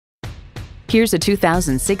Here's a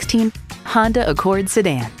 2016 Honda Accord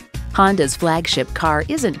sedan. Honda's flagship car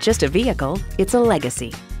isn't just a vehicle, it's a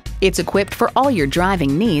legacy. It's equipped for all your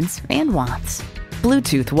driving needs and wants.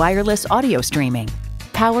 Bluetooth wireless audio streaming,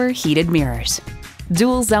 power heated mirrors,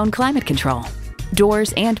 dual zone climate control,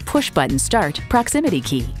 doors and push-button start proximity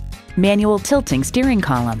key, manual tilting steering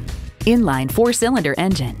column, inline 4-cylinder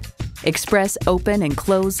engine, express open and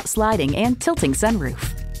close sliding and tilting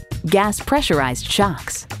sunroof, gas pressurized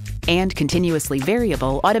shocks, and continuously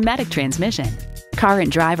variable automatic transmission. Car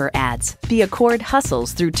and Driver adds, the Accord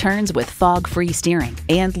hustles through turns with fog-free steering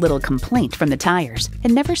and little complaint from the tires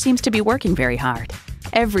and never seems to be working very hard.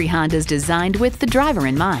 Every Honda's designed with the driver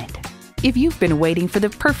in mind. If you've been waiting for the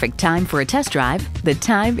perfect time for a test drive, the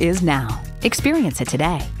time is now. Experience it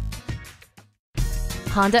today.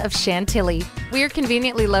 Honda of Chantilly. We are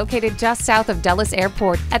conveniently located just south of Dulles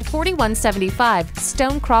Airport at 4175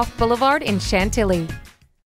 Stonecroft Boulevard in Chantilly.